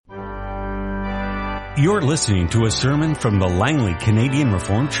You're listening to a sermon from the Langley Canadian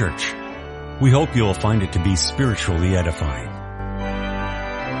Reformed Church. We hope you'll find it to be spiritually edifying.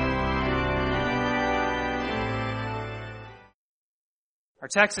 Our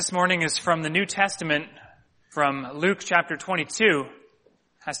text this morning is from the New Testament, from Luke chapter 22. It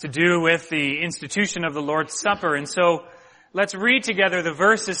has to do with the institution of the Lord's Supper. And so let's read together the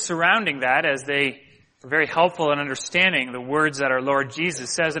verses surrounding that as they are very helpful in understanding the words that our Lord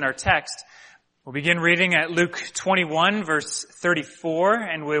Jesus says in our text. We'll begin reading at Luke 21, verse 34,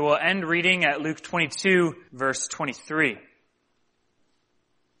 and we will end reading at Luke 22, verse 23.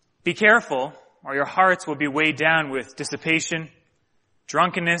 Be careful, or your hearts will be weighed down with dissipation,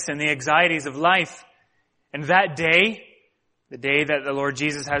 drunkenness, and the anxieties of life. And that day, the day that the Lord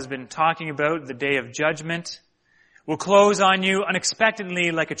Jesus has been talking about, the day of judgment, will close on you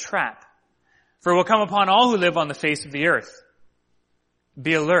unexpectedly like a trap. For it will come upon all who live on the face of the earth.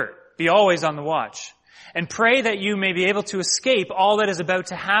 Be alert. Be always on the watch, and pray that you may be able to escape all that is about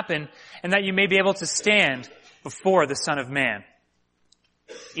to happen, and that you may be able to stand before the Son of Man.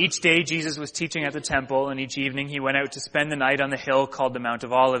 Each day Jesus was teaching at the temple, and each evening he went out to spend the night on the hill called the Mount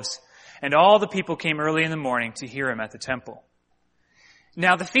of Olives, and all the people came early in the morning to hear him at the temple.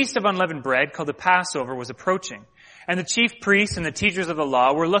 Now the feast of unleavened bread, called the Passover, was approaching, and the chief priests and the teachers of the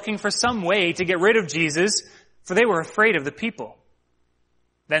law were looking for some way to get rid of Jesus, for they were afraid of the people.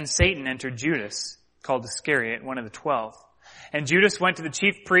 Then Satan entered Judas, called Iscariot, one of the 12. And Judas went to the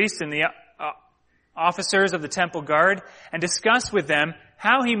chief priests and the officers of the temple guard and discussed with them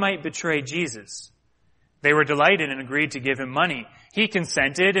how he might betray Jesus. They were delighted and agreed to give him money. He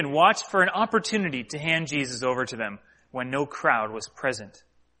consented and watched for an opportunity to hand Jesus over to them when no crowd was present.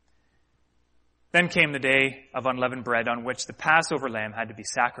 Then came the day of unleavened bread on which the Passover lamb had to be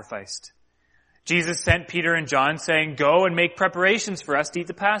sacrificed. Jesus sent Peter and John, saying, "Go and make preparations for us to eat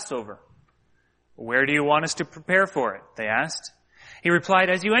the Passover." "Where do you want us to prepare for it?" they asked. He replied,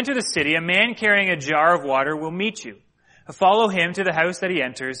 "As you enter the city, a man carrying a jar of water will meet you. Follow him to the house that he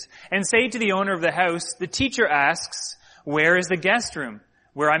enters, and say to the owner of the house, 'The teacher asks, where is the guest room,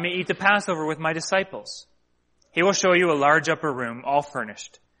 where I may eat the Passover with my disciples?' He will show you a large upper room, all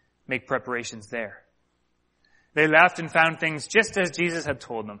furnished. Make preparations there." They left and found things just as Jesus had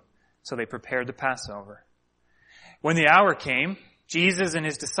told them. So they prepared the Passover. When the hour came, Jesus and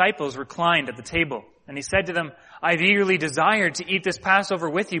his disciples reclined at the table, and he said to them, "I've eagerly desired to eat this Passover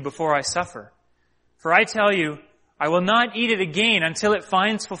with you before I suffer. For I tell you, I will not eat it again until it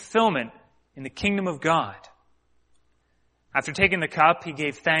finds fulfillment in the kingdom of God." After taking the cup, he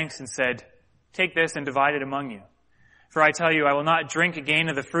gave thanks and said, "Take this and divide it among you. For I tell you, I will not drink again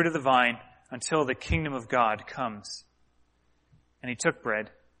of the fruit of the vine until the kingdom of God comes." And he took bread,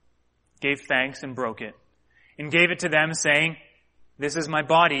 gave thanks and broke it, and gave it to them, saying, "This is my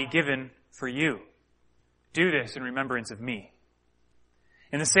body given for you. Do this in remembrance of me."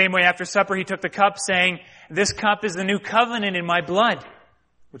 In the same way, after supper, he took the cup, saying, "This cup is the new covenant in my blood,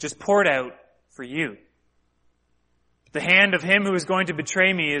 which is poured out for you. The hand of him who is going to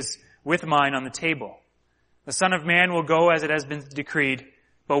betray me is with mine on the table. The Son of Man will go as it has been decreed,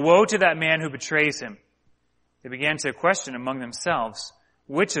 but woe to that man who betrays him." They began to question among themselves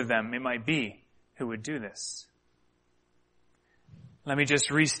which of them it might be who would do this. Let me just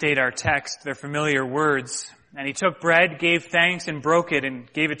restate our text, their familiar words. And he took bread, gave thanks, and broke it,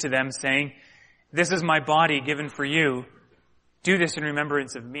 and gave it to them, saying, "This is my body given for you. Do this in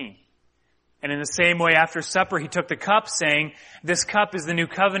remembrance of me." And in the same way, after supper, he took the cup, saying, "This cup is the new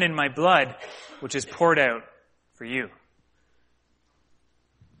covenant in my blood, which is poured out for you."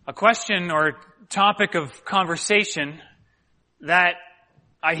 A question or topic of conversation that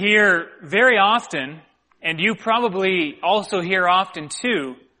I hear very often, and you probably also hear often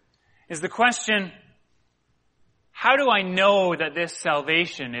too, is the question, how do I know that this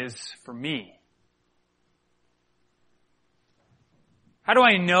salvation is for me? How do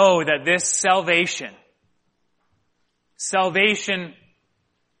I know that this salvation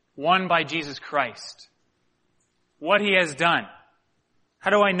won by Jesus Christ, what he has done, how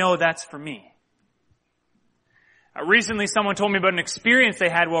do I know that's for me? Recently, someone told me about an experience they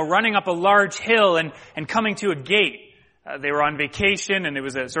had while running up a large hill and coming to a gate. They were on vacation, and it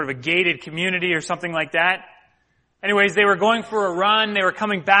was a sort of a gated community or something like that. Anyways, they were going for a run. They were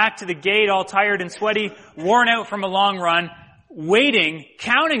coming back to the gate all tired and sweaty, worn out from a long run, waiting,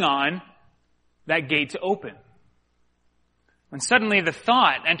 counting on that gate to open. When suddenly the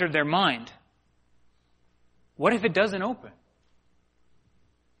thought entered their mind, what if it doesn't open?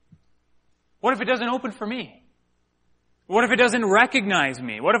 What if it doesn't open for me? What if it doesn't recognize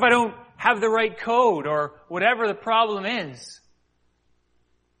me? What if I don't have the right code or whatever the problem is?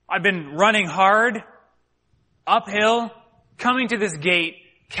 I've been running hard. uphill, coming to this gate,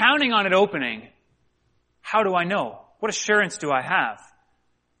 counting on it opening, how do I know? What assurance do I have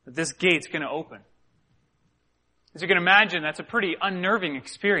that this gate's going to open? As you can imagine, that's a pretty unnerving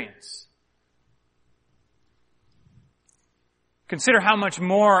experience. Consider how much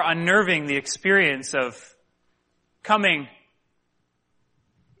more unnerving the experience of coming,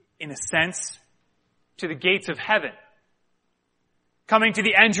 in a sense, to the gates of heaven. Coming to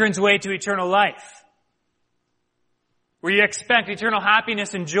the entranceway to eternal life, where you expect eternal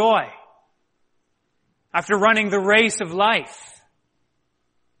happiness and joy after running the race of life.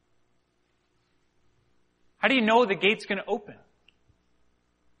 How do you know the gate's going to open?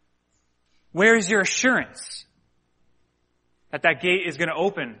 Where is your assurance that that gate is going to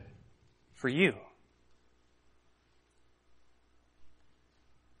open for you?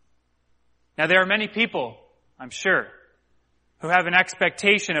 Now, there are many people, I'm sure, who have an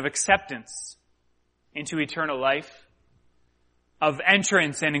expectation of acceptance into eternal life, of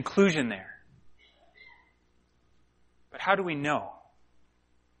entrance and inclusion there. But how do we know?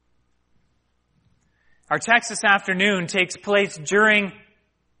 Our text this afternoon takes place during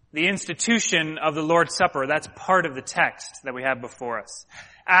the institution of the Lord's Supper. That's part of the text that we have before us,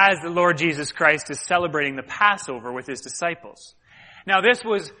 as the Lord Jesus Christ is celebrating the Passover with his disciples. Now, this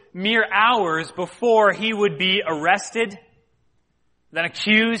was mere hours before he would be arrested, then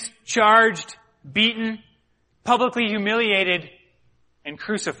accused, charged, beaten, publicly humiliated, and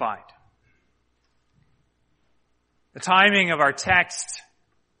crucified. The timing of our text,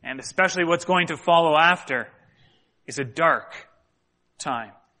 and especially what's going to follow after, is a dark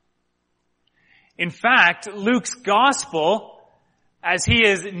time. In fact, Luke's gospel, as he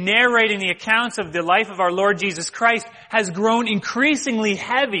is narrating the accounts of the life of our Lord Jesus Christ, has grown increasingly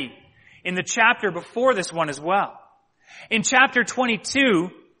heavy in the chapter before this one as well. In chapter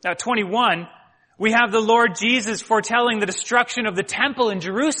 21, we have the Lord Jesus foretelling the destruction of the temple in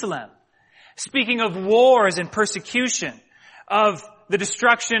Jerusalem, speaking of wars and persecution, of the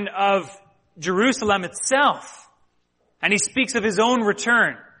destruction of Jerusalem itself. And he speaks of his own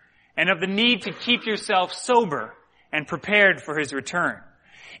return and of the need to keep yourself sober and prepared for his return.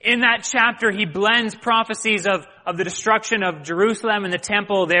 In that chapter, he blends prophecies of the destruction of Jerusalem and the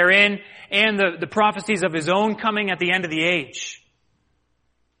temple therein, and the prophecies of his own coming at the end of the age.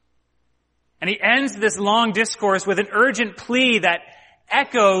 And he ends this long discourse with an urgent plea that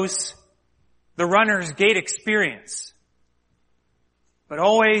echoes the runner's gate experience. But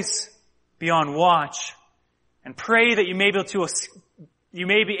always be on watch and pray that you may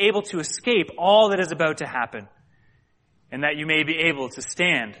be able to escape all that is about to happen, and that you may be able to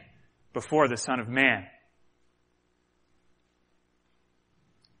stand before the Son of Man.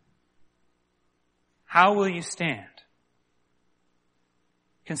 How will you stand?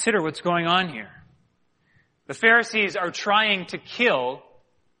 Consider what's going on here. The Pharisees are trying to kill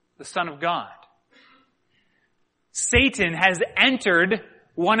the Son of God. Satan has entered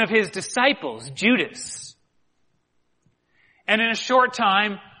one of his disciples, Judas. And in a short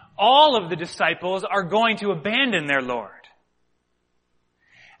time, all of the disciples are going to abandon their Lord.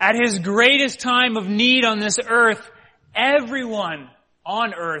 At his greatest time of need on this earth, everyone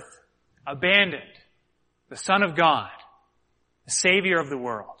on earth abandoned the Son of God, the Savior of the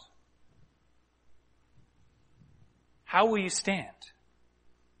world. How will you stand?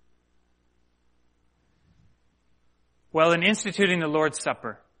 Well, in instituting the Lord's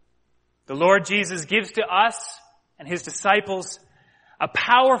Supper, the Lord Jesus gives to us and his disciples a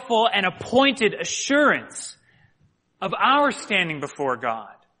powerful and appointed assurance of our standing before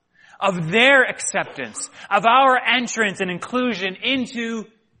God, of their acceptance, of our entrance and inclusion into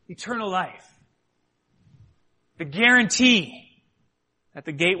eternal life. The guarantee that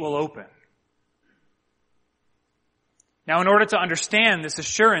the gate will open. Now, in order to understand this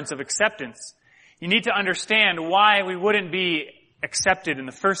assurance of acceptance, you need to understand why we wouldn't be accepted in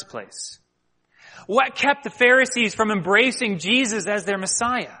the first place. What kept the Pharisees from embracing Jesus as their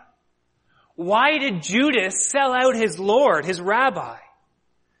Messiah? Why did Judas sell out his Lord, his Rabbi?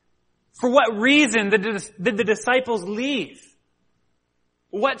 For what reason did the disciples leave?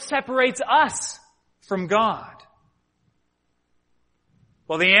 What separates us from God?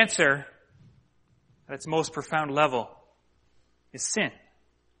 Well, the answer, at its most profound level, is sin.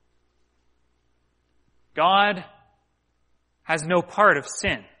 God has no part of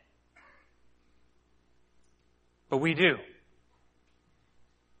sin. But we do.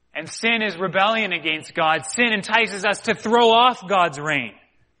 And sin is rebellion against God. Sin entices us to throw off God's reign,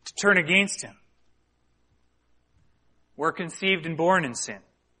 to turn against him. We're conceived and born in sin.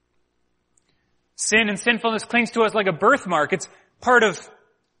 Sin and sinfulness clings to us like a birthmark. It's part of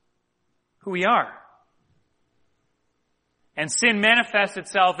who we are. And sin manifests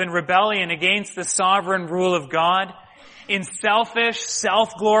itself in rebellion against the sovereign rule of God, in selfish,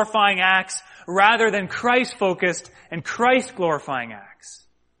 self-glorifying acts rather than Christ-focused and Christ-glorifying acts.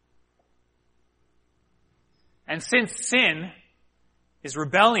 And since sin is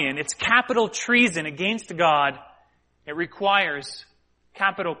rebellion, it's capital treason against God, it requires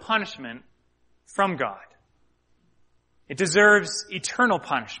capital punishment from God. It deserves eternal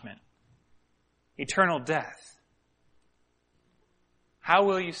punishment, eternal death. How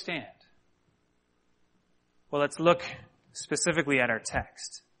will you stand? Well, let's look specifically at our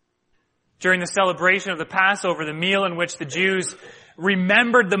text. During the celebration of the Passover, the meal in which the Jews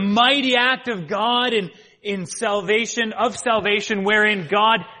remembered the mighty act of God in salvation, wherein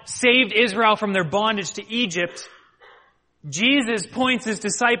God saved Israel from their bondage to Egypt, Jesus points his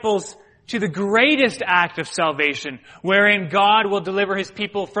disciples to the greatest act of salvation, wherein God will deliver his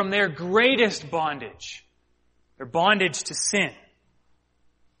people from their greatest bondage, their bondage to sin.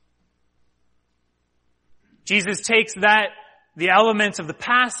 Jesus takes the elements of the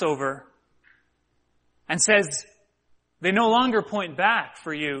Passover and says, they no longer point back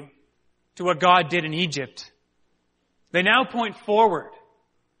for you to what God did in Egypt. They now point forward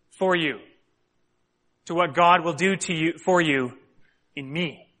for you to what God will do for you in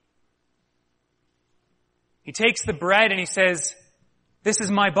me. He takes the bread and he says, this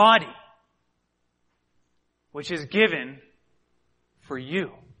is my body, which is given for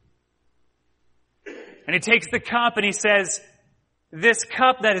you. And he takes the cup and he says, this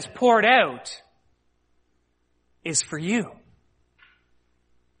cup that is poured out is for you.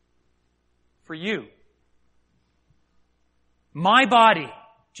 For you. My body,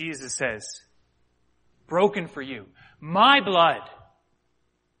 Jesus says, broken for you. My blood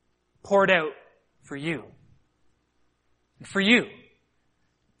poured out for you. And for you.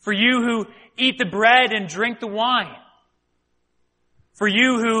 For you who eat the bread and drink the wine. For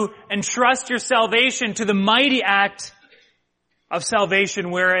you who entrust your salvation to the mighty act of salvation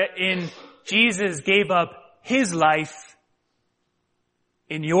wherein Jesus gave up his life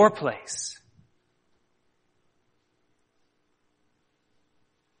in your place.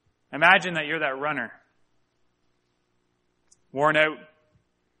 Imagine that you're that runner. Worn out,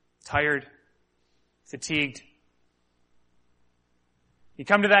 tired, fatigued. You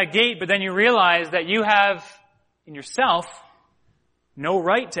come to that gate, but then you realize that you have in yourself no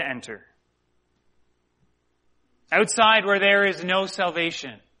right to enter. Outside where there is no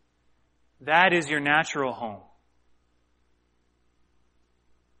salvation, that is your natural home.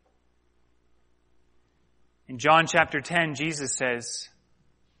 In John chapter 10, Jesus says,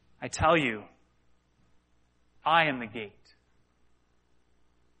 I tell you, I am the gate.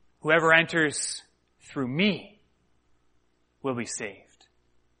 Whoever enters through me will be saved.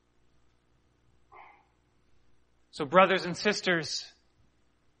 So brothers and sisters,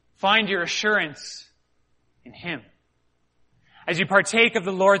 find your assurance in him. As you partake of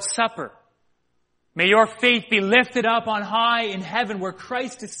the Lord's Supper, may your faith be lifted up on high in heaven where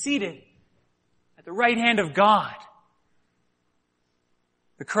Christ is seated at the right hand of God.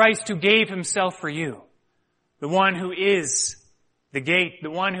 The Christ who gave himself for you. The one who is the gate.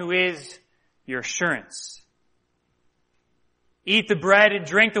 The one who is your assurance. Eat the bread and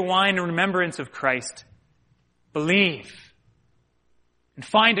drink the wine in remembrance of Christ. Believe and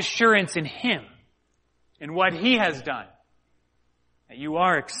find assurance in him, in what he has done, that you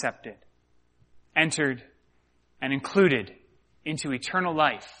are accepted, entered, and included into eternal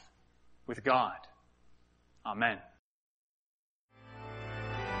life with God. Amen.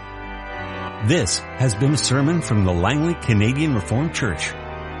 This has been a sermon from the Langley Canadian Reformed Church.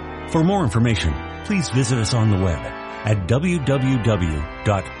 For more information, please visit us on the web at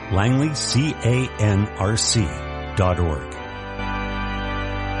www.langleycanrc.org.